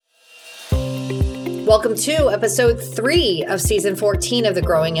Welcome to episode 3 of season 14 of the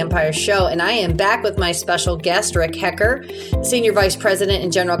Growing Empire Show. And I am back with my special guest, Rick Hecker, Senior Vice President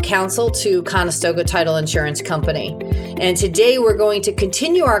and General Counsel to Conestoga Title Insurance Company. And today we're going to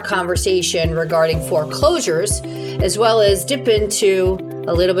continue our conversation regarding foreclosures, as well as dip into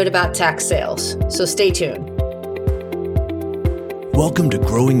a little bit about tax sales. So stay tuned. Welcome to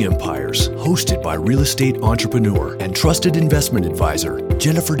Growing Empires, hosted by real estate entrepreneur and trusted investment advisor,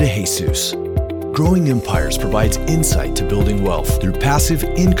 Jennifer DeJesus. Growing Empires provides insight to building wealth through passive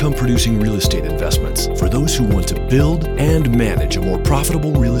income-producing real estate investments for those who want to build and manage a more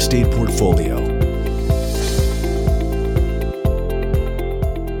profitable real estate portfolio.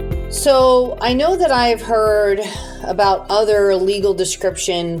 So I know that I've heard about other legal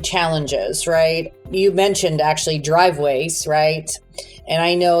description challenges, right? You mentioned actually driveways, right? And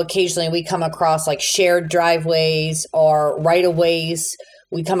I know occasionally we come across like shared driveways or right-of-ways.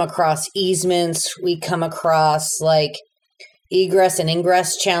 We come across easements. We come across like egress and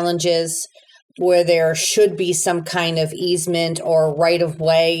ingress challenges where there should be some kind of easement or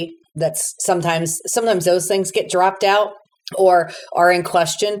right-of-way. That's sometimes those things get dropped out or are in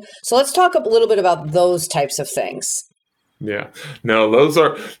question. So let's talk a little bit about those types of things. Yeah, no,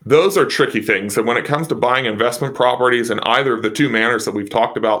 those are tricky things. And when it comes to buying investment properties in either of the two manners that we've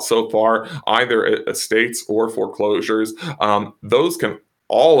talked about so far, either estates or foreclosures,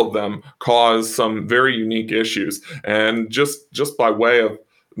 all of them cause some very unique issues. And just by way of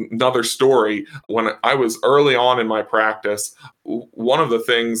another story, when I was early on in my practice, one of the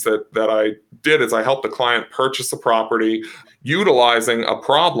things that I did is I helped a client purchase a property utilizing a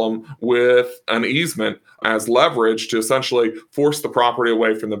problem with an easement as leverage to essentially force the property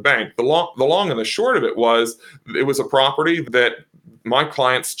away from the bank. The long and the short of it was a property that my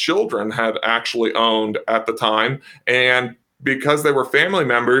client's children had actually owned at the time, and because they were family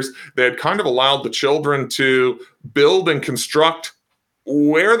members, they had kind of allowed the children to build and construct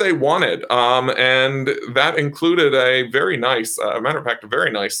where they wanted. And that included a very nice,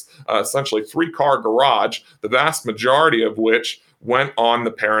 essentially 3-car garage, the vast majority of which went on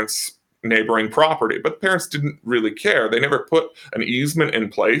the parents' neighboring property. But the parents didn't really care. They never put an easement in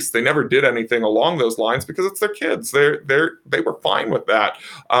place. They never did anything along those lines because it's their kids. They were fine with that.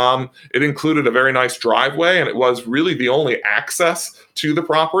 It included a very nice driveway, and it was really the only access to the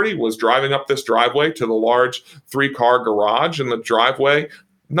property was driving up this driveway to the large 3-car garage. And the driveway,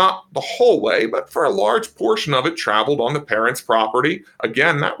 not the whole way, but for a large portion of it, traveled on the parents' property.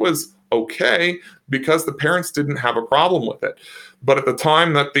 Again, that was okay because the parents didn't have a problem with it. But at the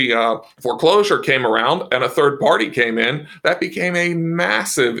time that the foreclosure came around and a third party came in, that became a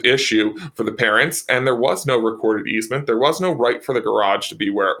massive issue for the parents. And there was no recorded easement. There was no right for the garage to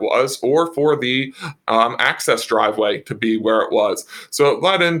be where it was or for the access driveway to be where it was. So it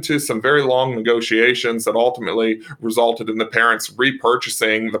led into some very long negotiations that ultimately resulted in the parents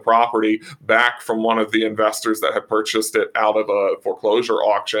repurchasing the property back from one of the investors that had purchased it out of a foreclosure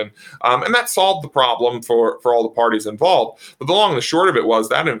auction. And that solved the problem for all the parties involved. But the long and the short of it was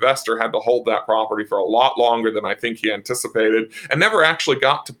that investor had to hold that property for a lot longer than I think he anticipated and never actually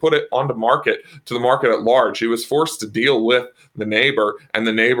got to put it onto to the market at large. He was forced to deal with the neighbor and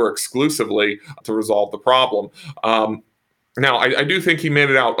the neighbor exclusively to resolve the problem. Now, I do think he made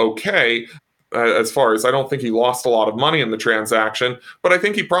it out okay. As far as I don't think he lost a lot of money in the transaction, but I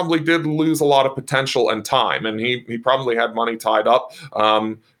think he probably did lose a lot of potential and time, and he probably had money tied up.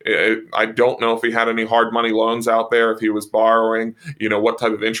 I don't know if he had any hard money loans out there, if he was borrowing, what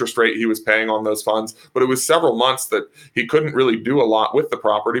type of interest rate he was paying on those funds. But it was several months that he couldn't really do a lot with the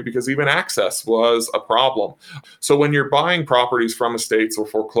property because even access was a problem. So when you're buying properties from estates or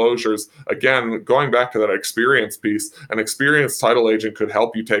foreclosures, again, going back to that experience piece, an experienced title agent could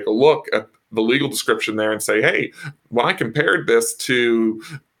help you take a look at the legal description there and say, hey, when I compared this to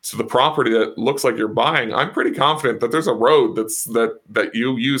the property that looks like you're buying, I'm pretty confident that there's a road that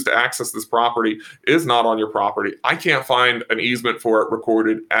you use to access this property is not on your property. I can't find an easement for it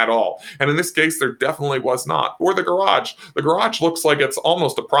recorded at all. And in this case, there definitely was not. Or the garage. The garage looks like it's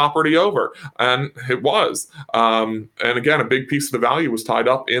almost a property over, and it was. And again, a big piece of the value was tied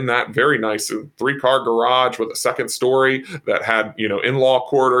up in that very nice 3-car garage with a second story that had, in-law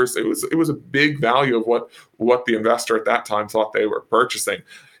quarters. It was a big value of what the investor at that time thought they were purchasing.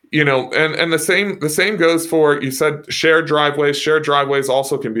 And the same goes for, you said shared driveways. Shared driveways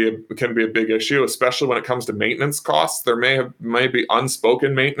also can be a big issue, especially when it comes to maintenance costs. There may be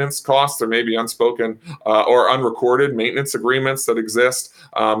unspoken maintenance costs. There may be unspoken or unrecorded maintenance agreements that exist.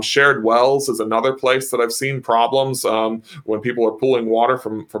 Shared wells is another place that I've seen problems when people are pulling water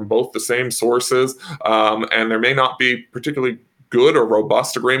from both the same sources, and there may not be particularly good or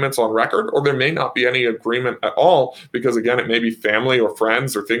robust agreements on record, or there may not be any agreement at all because, again, it may be family or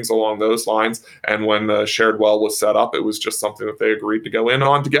friends or things along those lines. And when the shared well was set up, it was just something that they agreed to go in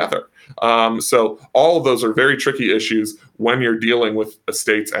on together. So all of those are very tricky issues when you're dealing with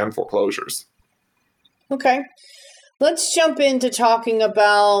estates and foreclosures. Okay. Let's jump into talking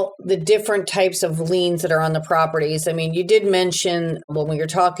about the different types of liens that are on the properties. I mean, you did mention when we were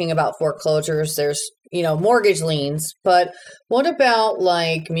talking about foreclosures, there's, mortgage liens, but what about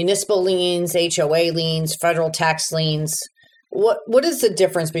like municipal liens, HOA liens, federal tax liens? What is the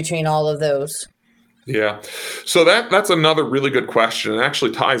difference between all of those? Yeah. So that's another really good question. It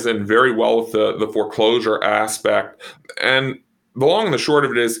actually ties in very well with the foreclosure aspect. And the long and the short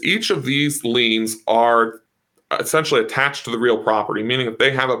of it is each of these liens are essentially attached to the real property, meaning that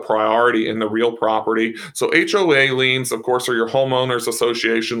they have a priority in the real property. So HOA liens, of course, are your homeowners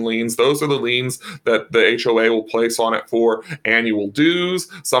association liens. Those are the liens that the HOA will place on it for annual dues.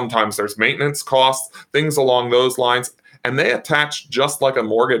 Sometimes there's maintenance costs, things along those lines. And they attach just like a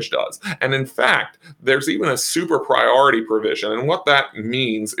mortgage does. And in fact, there's even a super priority provision. And what that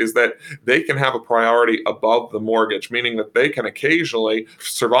means is that they can have a priority above the mortgage, meaning that they can occasionally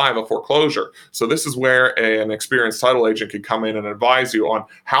survive a foreclosure. So this is where an experienced title agent can come in and advise you on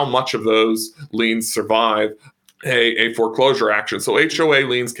how much of those liens survive a foreclosure action. So HOA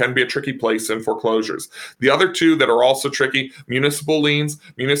liens can be a tricky place in foreclosures. The other two that are also tricky, municipal liens.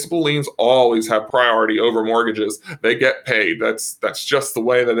 Municipal liens always have priority over mortgages. They get paid. That's just the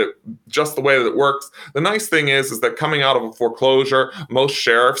way that it works. The nice thing is that coming out of a foreclosure, most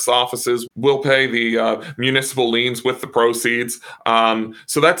sheriff's offices will pay the municipal liens with the proceeds.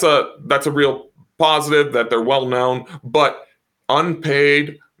 So that's a real positive that they're well known, but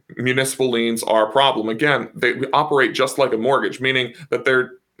unpaid municipal liens are a problem. Again, they operate just like a mortgage, meaning that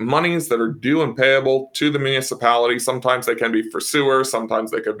they're monies that are due and payable to the municipality. Sometimes they can be for sewer,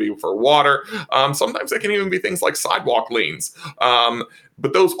 sometimes they could be for water, sometimes they can even be things like sidewalk liens.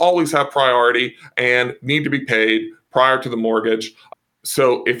 But those always have priority and need to be paid prior to the mortgage.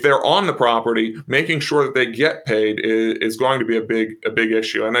 So if they're on the property, making sure that they get paid is going to be a big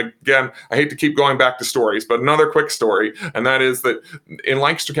issue. And again, I hate to keep going back to stories, but another quick story, and that is that in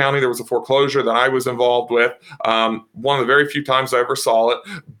Lancaster County, there was a foreclosure that I was involved with. One of the very few times I ever saw it,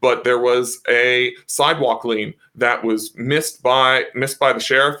 but there was a sidewalk lien that was missed by the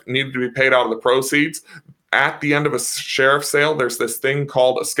sheriff, needed to be paid out of the proceeds. At the end of a sheriff sale, there's this thing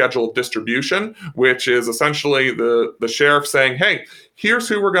called a schedule of distribution, which is essentially the sheriff saying, hey, here's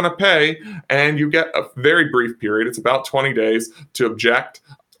who we're going to pay. And you get a very brief period. It's about 20 days to object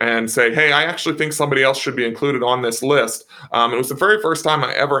and say, hey, I actually think somebody else should be included on this list. It was the very first time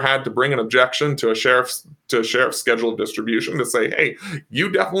I ever had to bring an objection to a sheriff's schedule of distribution to say, hey, you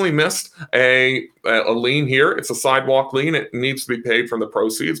definitely missed a lien here. It's a sidewalk lien. It needs to be paid from the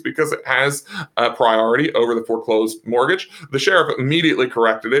proceeds because it has a priority over the foreclosed mortgage. The sheriff immediately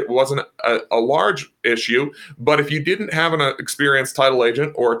corrected it. It wasn't a large issue, but if you didn't have an experienced title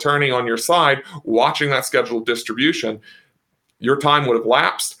agent or attorney on your side watching that schedule of distribution, your time would have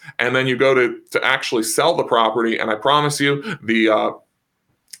lapsed, and then you go to actually sell the property, and I promise you, the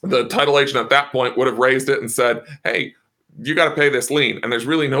title agent at that point would have raised it and said, hey, you got to pay this lien, and there's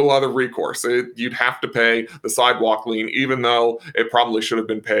really no other recourse. You'd have to pay the sidewalk lien, even though it probably should have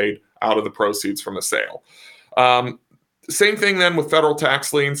been paid out of the proceeds from a sale. Same thing then with federal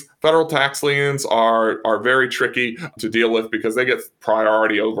tax liens. Federal tax liens are very tricky to deal with because they get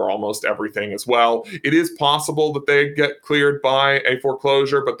priority over almost everything as well. It is possible that they get cleared by a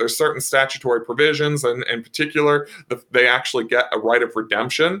foreclosure, but there's certain statutory provisions, and in particular, they actually get a right of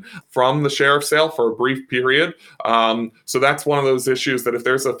redemption from the sheriff's sale for a brief period. So that's one of those issues that if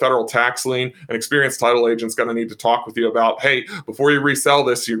there's a federal tax lien, an experienced title agent's going to need to talk with you about, hey, before you resell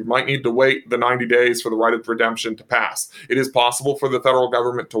this, you might need to wait the 90 days for the right of redemption to pass. It is possible for the federal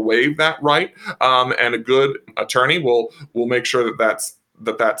government to waive that right, and a good attorney will make sure that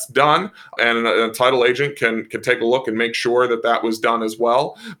that's done, and a title agent can take a look and make sure that was done as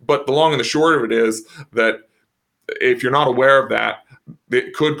well. But the long and the short of it is that if you're not aware of that,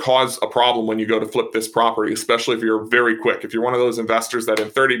 it could cause a problem when you go to flip this property, especially if you're very quick. If you're one of those investors that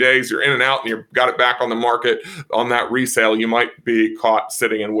in 30 days you're in and out and you've got it back on the market on that resale, you might be caught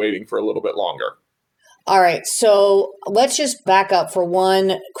sitting and waiting for a little bit longer. All right, so let's just back up for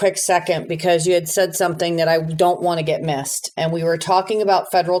one quick second because you had said something that I don't want to get missed. And we were talking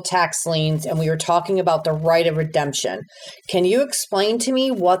about federal tax liens and we were talking about the right of redemption. Can you explain to me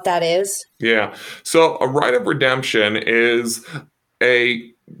what that is? Yeah, so a right of redemption is a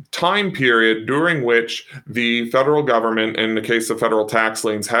time period during which the federal government, in the case of federal tax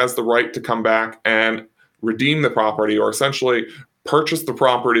liens, has the right to come back and redeem the property or essentially purchase the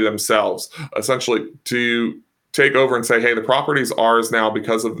property themselves, essentially to take over and say, hey, the property's ours now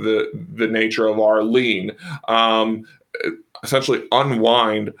because of the nature of our lien. Essentially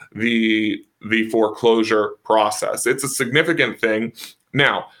unwind the foreclosure process. It's a significant thing.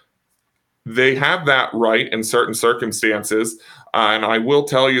 Now, they have that right in certain circumstances. And I will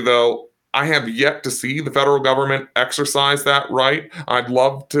tell you, though, I have yet to see the federal government exercise that right. I'd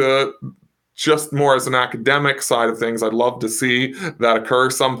love to, just more as an academic side of things, I'd love to see that occur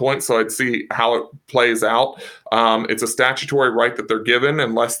some point so I'd see how it plays out. It's a statutory right that they're given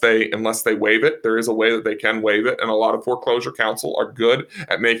unless they waive it. There is a way that they can waive it, and a lot of foreclosure counsel are good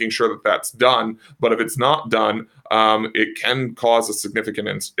at making sure that that's done. But if it's not done, it can cause a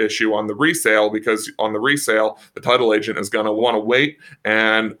significant issue on the resale, because on the resale, the title agent is going to want to wait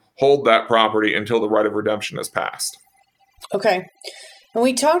and hold that property until the right of redemption is passed. Okay. And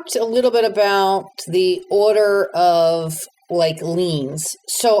we talked a little bit about the order of liens.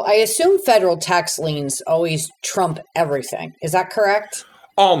 So I assume federal tax liens always trump everything. Is that correct?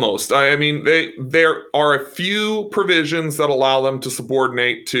 Almost. I mean, there are a few provisions that allow them to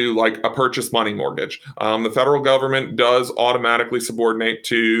subordinate to like a purchase money mortgage. The federal government does automatically subordinate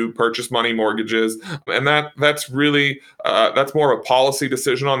to purchase money mortgages, and that's really that's more of a policy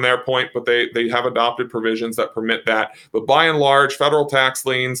decision on their point. But they have adopted provisions that permit that. But by and large, federal tax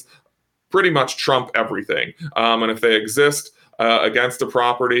liens pretty much trump everything. And if they exist against a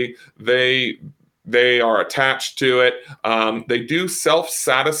property, they are attached to it. They do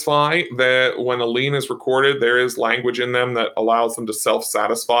self-satisfy that when a lien is recorded, there is language in them that allows them to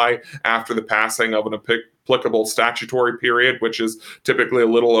self-satisfy after the passing of an applicable statutory period, which is typically a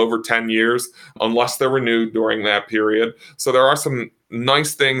little over 10 years, unless they're renewed during that period. So there are some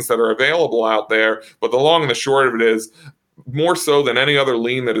nice things that are available out there, but the long and the short of it is, more so than any other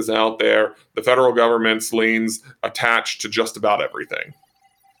lien that is out there, the federal government's liens attach to just about everything.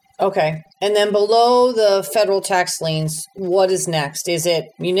 Okay. And then below the federal tax liens, what is next? Is it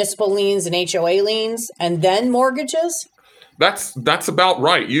municipal liens and HOA liens and then mortgages? That's about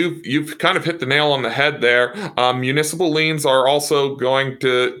right. You've kind of hit the nail on the head there. Municipal liens are also going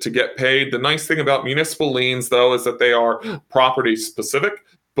to get paid. The nice thing about municipal liens, though, is that they are property specific.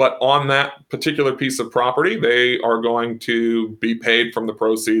 But on that particular piece of property, they are going to be paid from the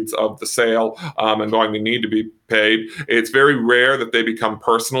proceeds of the sale and going to need to be paid. It's very rare that they become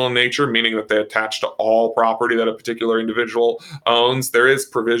personal in nature, meaning that they attach to all property that a particular individual owns. There is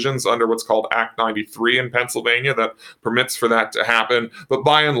provisions under what's called Act 93 in Pennsylvania that permits for that to happen. But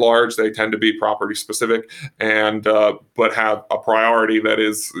by and large, they tend to be property specific and but have a priority that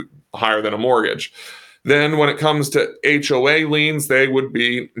is higher than a mortgage. Then when it comes to HOA liens, they would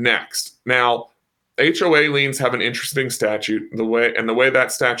be next. Now, HOA liens have an interesting statute. The way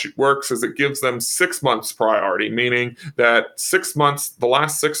that statute works is it gives them 6 months priority, meaning that 6 months, the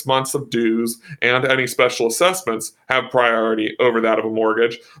last 6 months of dues and any special assessments have priority over that of a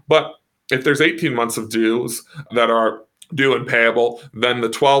mortgage. But if there's 18 months of dues that are due and payable, then the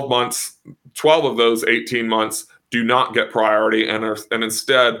 12 of those 18 months do not get priority and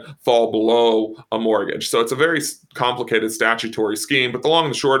instead fall below a mortgage. So it's a very complicated statutory scheme, but the long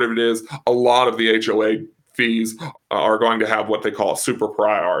and the short of it is a lot of the HOA fees are going to have what they call a super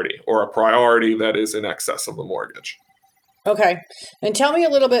priority, or a priority that is in excess of the mortgage. Okay. And tell me a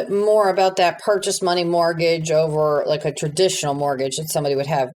little bit more about that purchase money mortgage over like a traditional mortgage that somebody would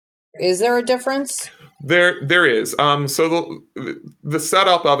have. Is there a difference? There is. So the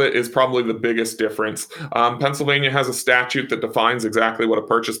setup of it is probably the biggest difference. Pennsylvania has a statute that defines exactly what a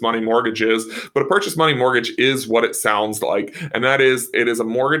purchase money mortgage is, but a purchase money mortgage is what it sounds like, and that is, it is a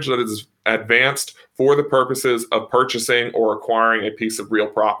mortgage that is advanced for the purposes of purchasing or acquiring a piece of real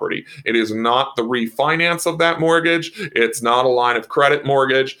property. It is not the refinance of that mortgage. It's not a line of credit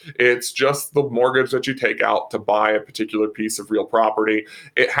mortgage. It's just the mortgage that you take out to buy a particular piece of real property.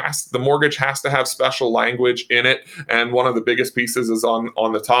 The mortgage has to have special language in it, and one of the biggest pieces is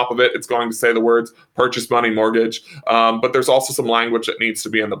on the top of it. It's going to say the words purchase money mortgage, but there's also some language that needs to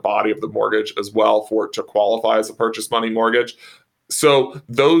be in the body of the mortgage as well for it to qualify as a purchase money mortgage. So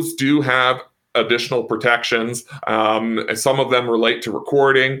those do have additional protections. Some of them relate to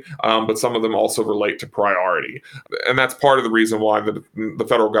recording, but some of them also relate to priority. And that's part of the reason why the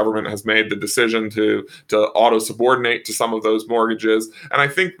federal government has made the decision to auto-subordinate to some of those mortgages. And I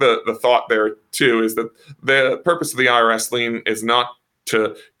think the thought there, too, is that the purpose of the IRS lien is not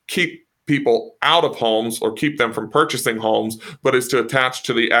to keep people out of homes or keep them from purchasing homes, but is to attach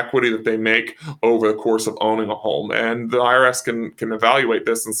to the equity that they make over the course of owning a home. And the IRS can evaluate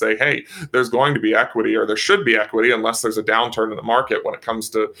this and say, hey, there's going to be equity, or there should be equity, unless there's a downturn in the market when it comes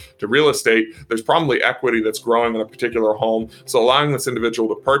to real estate. There's probably equity that's growing in a particular home. So allowing this individual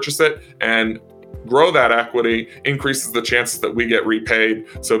to purchase it and grow that equity increases the chances that we get repaid.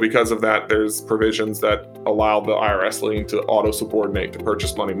 So because of that, there's provisions that allow the IRS lien to auto-subordinate to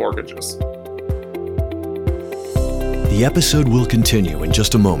purchase money mortgages. The episode will continue in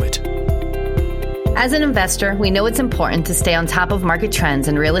just a moment. As an investor, we know it's important to stay on top of market trends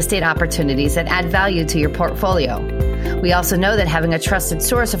and real estate opportunities that add value to your portfolio. We also know that having a trusted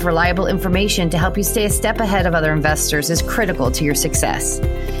source of reliable information to help you stay a step ahead of other investors is critical to your success.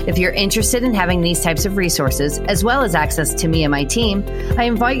 If you're interested in having these types of resources, as well as access to me and my team, I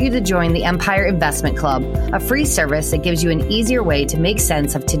invite you to join the Empire Investment Club, a free service that gives you an easier way to make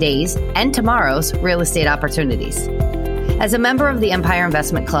sense of today's and tomorrow's real estate opportunities. As a member of the Empire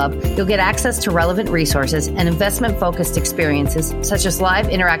Investment Club, you'll get access to relevant resources and investment-focused experiences such as live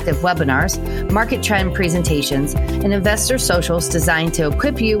interactive webinars, market trend presentations, and investor socials designed to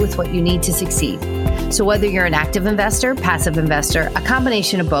equip you with what you need to succeed. So whether you're an active investor, passive investor, a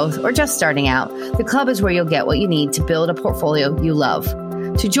combination of both, or just starting out, the club is where you'll get what you need to build a portfolio you love.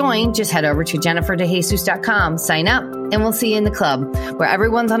 To join, just head over to jenniferdejesus.com, sign up, and we'll see you in the club, where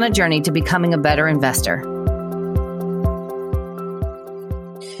everyone's on a journey to becoming a better investor.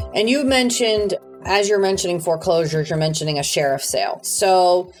 And you mentioned, as you're mentioning foreclosures, you're mentioning a sheriff's sale.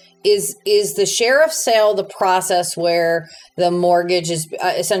 So is the sheriff's sale the process where the mortgage is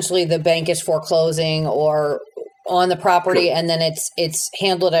essentially the bank is foreclosing or on the property, and then it's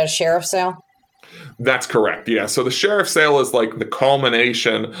handled at a sheriff's sale? That's correct. Yeah. So the sheriff's sale is like the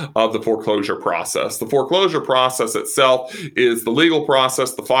culmination of the foreclosure process. The foreclosure process itself is the legal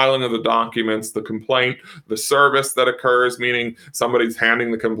process, the filing of the documents, the complaint, the service that occurs, meaning somebody's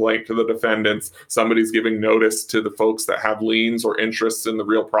handing the complaint to the defendants, somebody's giving notice to the folks that have liens or interests in the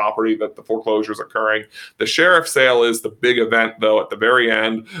real property that the foreclosure is occurring. The sheriff's sale is the big event, though, at the very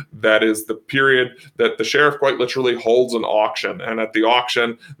end. That is the period that the sheriff quite literally holds an auction. And at the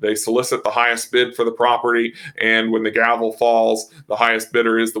auction, they solicit the highest bid for the property, and when the gavel falls, the highest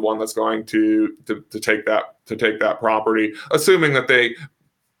bidder is the one that's going to take that property, assuming that they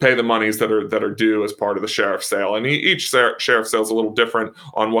pay the monies that are due as part of the sheriff's sale. And each sheriff's sale is a little different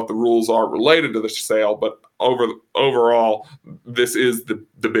on what the rules are related to the sale, but overall, this is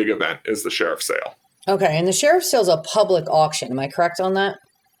the big event, is the sheriff's sale. Okay, and the sheriff's sale is a public auction. Am I correct on that?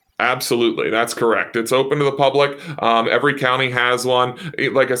 Absolutely. That's correct. It's open to the public. Every county has one.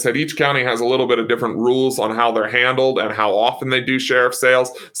 Like I said, each county has a little bit of different rules on how they're handled and how often they do sheriff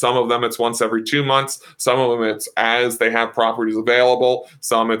sales. Some of them, it's once every 2 months. Some of them, it's as they have properties available.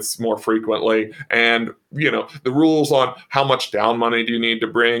 Some, it's more frequently. And, the rules on how much down money do you need to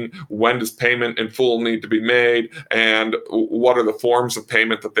bring, when does payment in full need to be made, and what are the forms of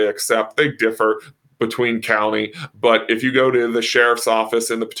payment that they accept, they differ between county. But if you go to the sheriff's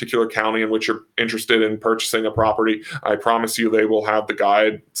office in the particular county in which you're interested in purchasing a property, I promise you they will have the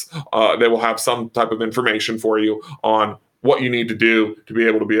guides. They will have some type of information for you on what you need to do to be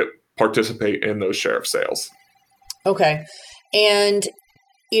able to participate in those sheriff sales. Okay. And,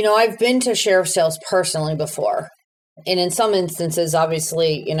 I've been to sheriff sales personally before. And in some instances,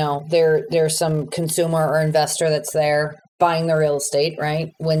 obviously, there's some consumer or investor that's there buying the real estate, right?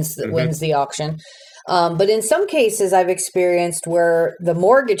 Wins the auction. But in some cases, I've experienced where the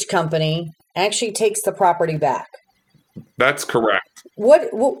mortgage company actually takes the property back. That's correct.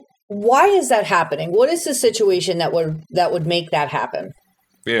 Why is that happening? What is the situation that would make that happen?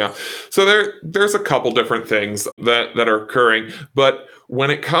 Yeah. So there's a couple different things that are occurring, but when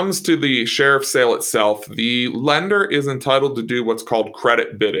it comes to the sheriff's sale itself, the lender is entitled to do what's called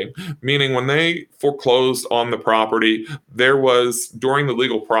credit bidding, meaning when they foreclosed on the property, during the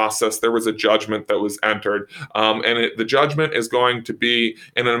legal process, there was a judgment that was entered. The judgment is going to be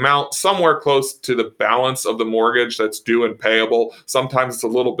in an amount somewhere close to the balance of the mortgage that's due and payable. Sometimes it's a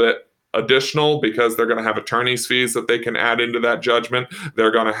little bit additional because they're going to have attorney's fees that they can add into that judgment. They're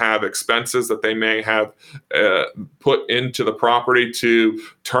going to have expenses that they may have put into the property to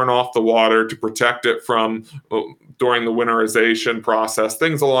turn off the water, to protect it from during the winterization process,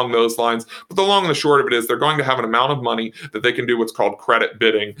 things along those lines. But the long and the short of it is they're going to have an amount of money that they can do what's called credit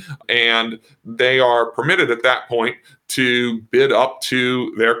bidding. And they are permitted at that point to bid up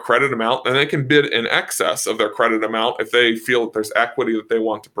to their credit amount, and they can bid in excess of their credit amount if they feel that there's equity that they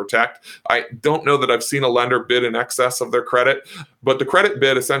want to protect. I don't know that I've seen a lender bid in excess of their credit, but the credit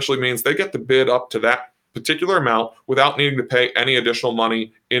bid essentially means they get to bid up to that particular amount without needing to pay any additional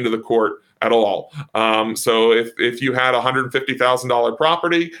money into the court at all. So if you had a $150,000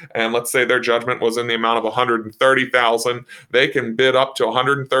 property, and let's say their judgment was in the amount of $130,000, they can bid up to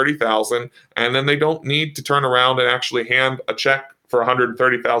 $130,000, and then they don't need to turn around and actually hand a check for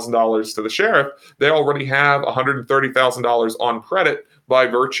 $130,000 to the sheriff. They already have $130,000 on credit by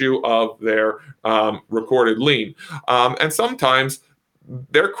virtue of their recorded lien. And sometimes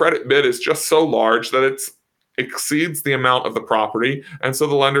their credit bid is just so large that it exceeds the amount of the property, and so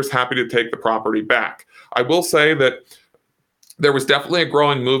the lender's happy to take the property back. I will say that there was definitely a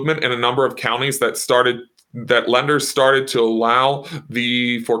growing movement in a number of counties that lenders started to allow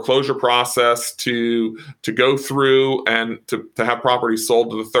the foreclosure process to go through and to have properties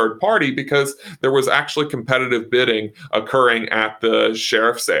sold to the third party, because there was actually competitive bidding occurring at the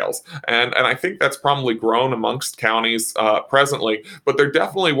sheriff sales. And I think that's probably grown amongst counties presently, but there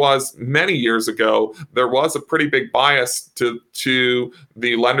definitely was, many years ago, there was a pretty big bias to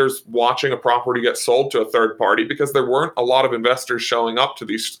the lenders watching a property get sold to a third party, because there weren't a lot of investors showing up to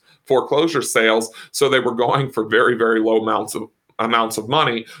these foreclosure sales, so they were going for very, very low amounts of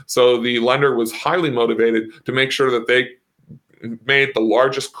money. So the lender was highly motivated to make sure that they made the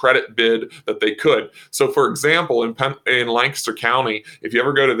largest credit bid that they could. So, for example, in Lancaster County, if you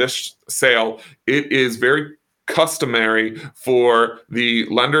ever go to this sale, it is very customary for the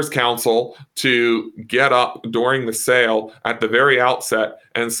lender's counsel to get up during the sale at the very outset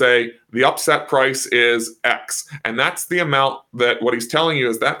and say, the upset price is X. And that's the amount that, what he's telling you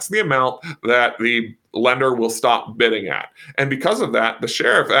is that's the amount that the lender will stop bidding at. And because of that, the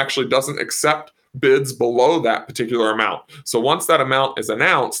sheriff actually doesn't accept bids below that particular amount. So once that amount is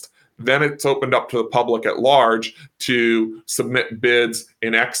announced, then it's opened up to the public at large to submit bids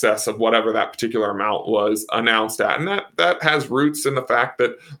in excess of whatever that particular amount was announced at. And that has roots in the fact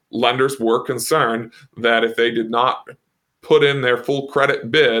that lenders were concerned that if they did not put in their full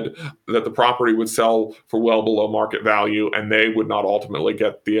credit bid, that the property would sell for well below market value, and they would not ultimately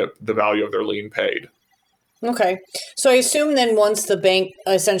get the value of their lien paid. Okay. So I assume then once the bank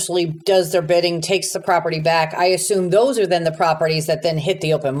essentially does their bidding, takes the property back, I assume those are then the properties that then hit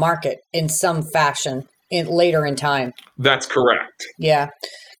the open market in some fashion later in time. That's correct. Yeah.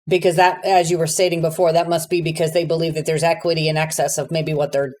 Because that, as you were stating before, that must be because they believe that there's equity in excess of maybe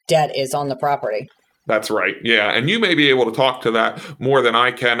what their debt is on the property. That's right. Yeah. And you may be able to talk to that more than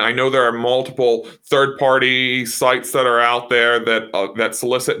I can. I know there are multiple third-party sites that are out there that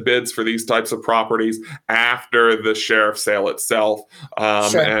solicit bids for these types of properties after the sheriff sale itself.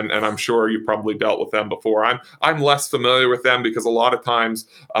 Sure. And I'm sure you probably dealt with them before. I'm less familiar with them because a lot of times,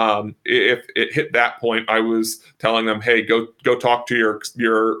 if it hit that point, I was telling them, hey, go talk to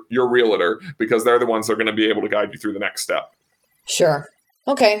your realtor, because they're the ones that are going to be able to guide you through the next step. Sure.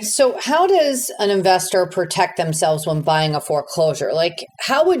 Okay, so how does an investor protect themselves when buying a foreclosure? Like,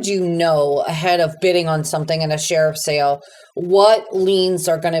 how would you know ahead of bidding on something in a sheriff sale what liens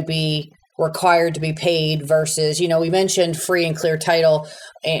are going to be required to be paid versus, we mentioned free and clear title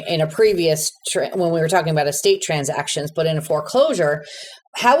in a previous, when we were talking about estate transactions, but in a foreclosure,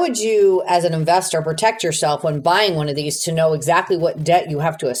 how would you, as an investor, protect yourself when buying one of these to know exactly what debt you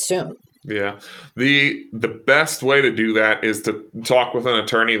have to assume? Yeah. The best way to do that is to talk with an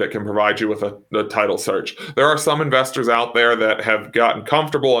attorney that can provide you with a title search. There are some investors out there that have gotten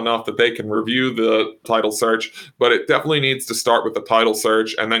comfortable enough that they can review the title search, but it definitely needs to start with the title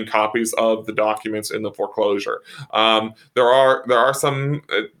search and then copies of the documents in the foreclosure. There are some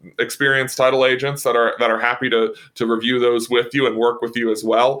experienced title agents that are happy to review those with you and work with you as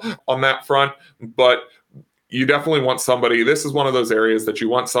well on that front, but you definitely want somebody, this is one of those areas that you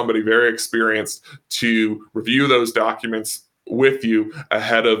want somebody very experienced to review those documents with you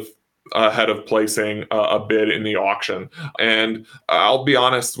ahead of placing a bid in the auction. And I'll be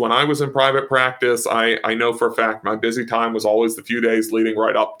honest, when I was in private practice, I know for a fact my busy time was always the few days leading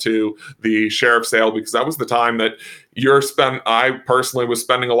right up to the sheriff sale, because that was the time that I personally was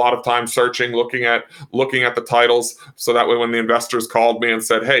spending a lot of time searching, looking at the titles. So that way, when the investors called me and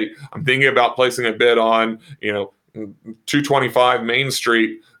said, hey, I'm thinking about placing a bid on, 225 Main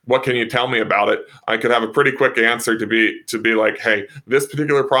Street, what can you tell me about it? I could have a pretty quick answer to be like, hey, this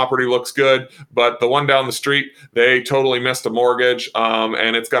particular property looks good, but the one down the street, they totally missed a mortgage,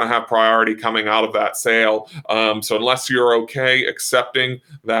 and it's going to have priority coming out of that sale. So unless you're okay accepting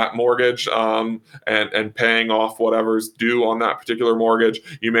that mortgage and paying off whatever's due on that particular mortgage,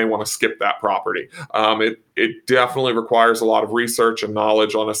 you may want to skip that property. It definitely requires a lot of research and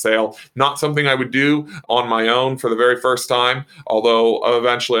knowledge on a sale. Not something I would do on my own for the very first time, although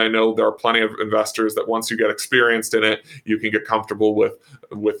eventually I know there are plenty of investors that once you get experienced in it, you can get comfortable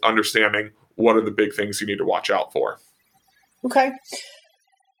with understanding what are the big things you need to watch out for. Okay.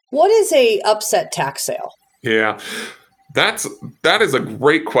 What is a upset tax sale? Yeah, that is a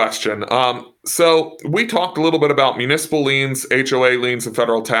great question. So we talked a little bit about municipal liens, HOA liens, and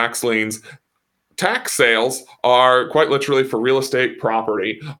federal tax liens. Tax sales are quite literally for real estate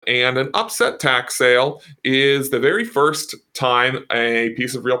property, and an upset tax sale is the very first time a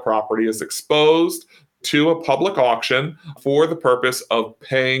piece of real property is exposed to a public auction for the purpose of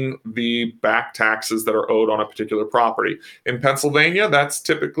paying the back taxes that are owed on a particular property. In Pennsylvania, that's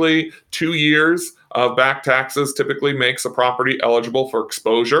typically 2 years of back taxes typically makes a property eligible for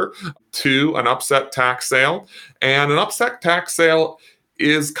exposure to an upset tax sale. And an upset tax sale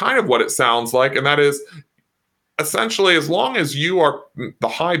is kind of what it sounds like, and that is essentially, as long as you are the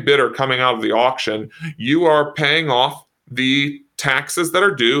high bidder coming out of the auction, you are paying off the taxes that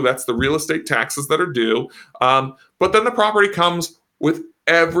are due. That's the real estate taxes that are due. But then the property comes with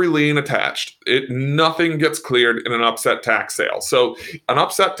every lien attached. Nothing gets cleared in an upset tax sale. So an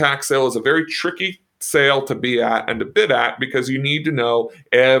upset tax sale is a very tricky sale to be at and to bid at, because you need to know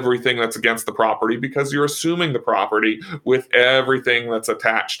everything that's against the property, because you're assuming the property with everything that's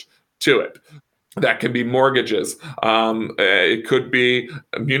attached to it. That can be mortgages. It could be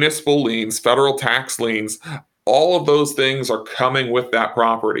municipal liens, federal tax liens. All of those things are coming with that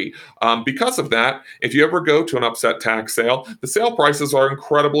property. Because of that, if you ever go to an upset tax sale, the sale prices are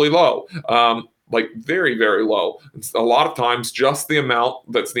incredibly low, like very, very low. It's a lot of times just the amount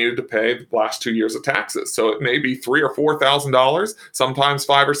that's needed to pay the last 2 years of taxes. So it may be $3,000 or $4,000, sometimes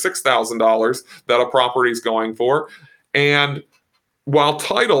 $5,000 or $6,000 that a property is going for. And while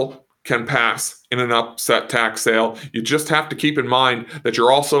title can pass in an upset tax sale, you just have to keep in mind that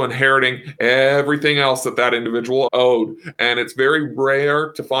you're also inheriting everything else that individual owed. And it's very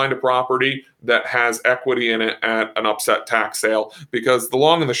rare to find a property that has equity in it at an upset tax sale, because the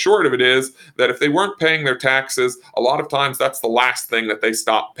long and the short of it is that if they weren't paying their taxes, a lot of times that's the last thing that they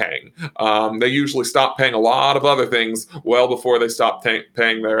stop paying. They usually stop paying a lot of other things well before they stop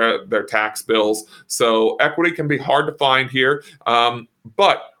paying their tax bills. So equity can be hard to find here,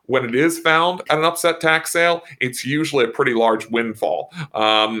 but when it is found at an upset tax sale, it's usually a pretty large windfall.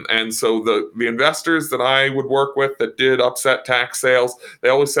 And so the investors that I would work with that did upset tax sales, they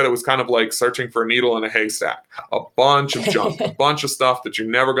always said it was kind of like searching for a needle in a haystack. A bunch of junk, a bunch of stuff that you're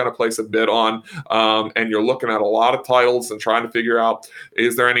never going to place a bid on. And you're looking at a lot of titles and trying to figure out,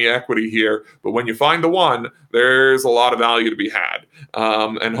 is there any equity here? But when you find the one, there's a lot of value to be had.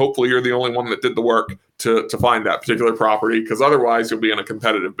 And hopefully you're the only one that did the work to find that particular property, because otherwise you'll be in a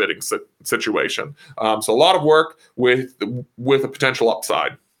competitive bidding situation. So a lot of work with a potential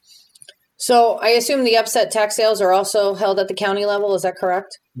upside. So I assume the upset tax sales are also held at the county level. Is that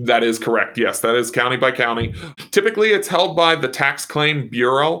correct? That is correct. Yes, that is county by county. Typically, it's held by the Tax Claim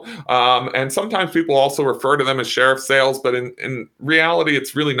Bureau. And sometimes people also refer to them as sheriff sales, but in reality,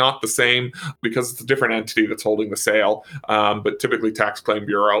 it's really not the same, because it's a different entity that's holding the sale. But typically, Tax Claim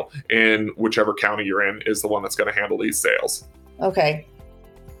Bureau in whichever county you're in is the one that's going to handle these sales. Okay.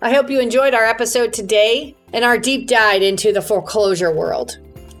 I hope you enjoyed our episode today and our deep dive into the foreclosure world.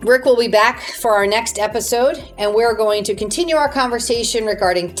 Rick will be back for our next episode, and we're going to continue our conversation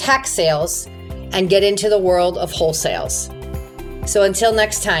regarding tax sales and get into the world of wholesales. So until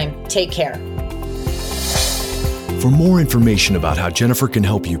next time, take care. For more information about how Jennifer can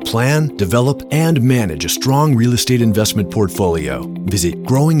help you plan, develop, and manage a strong real estate investment portfolio, visit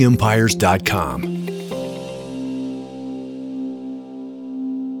growingempires.com.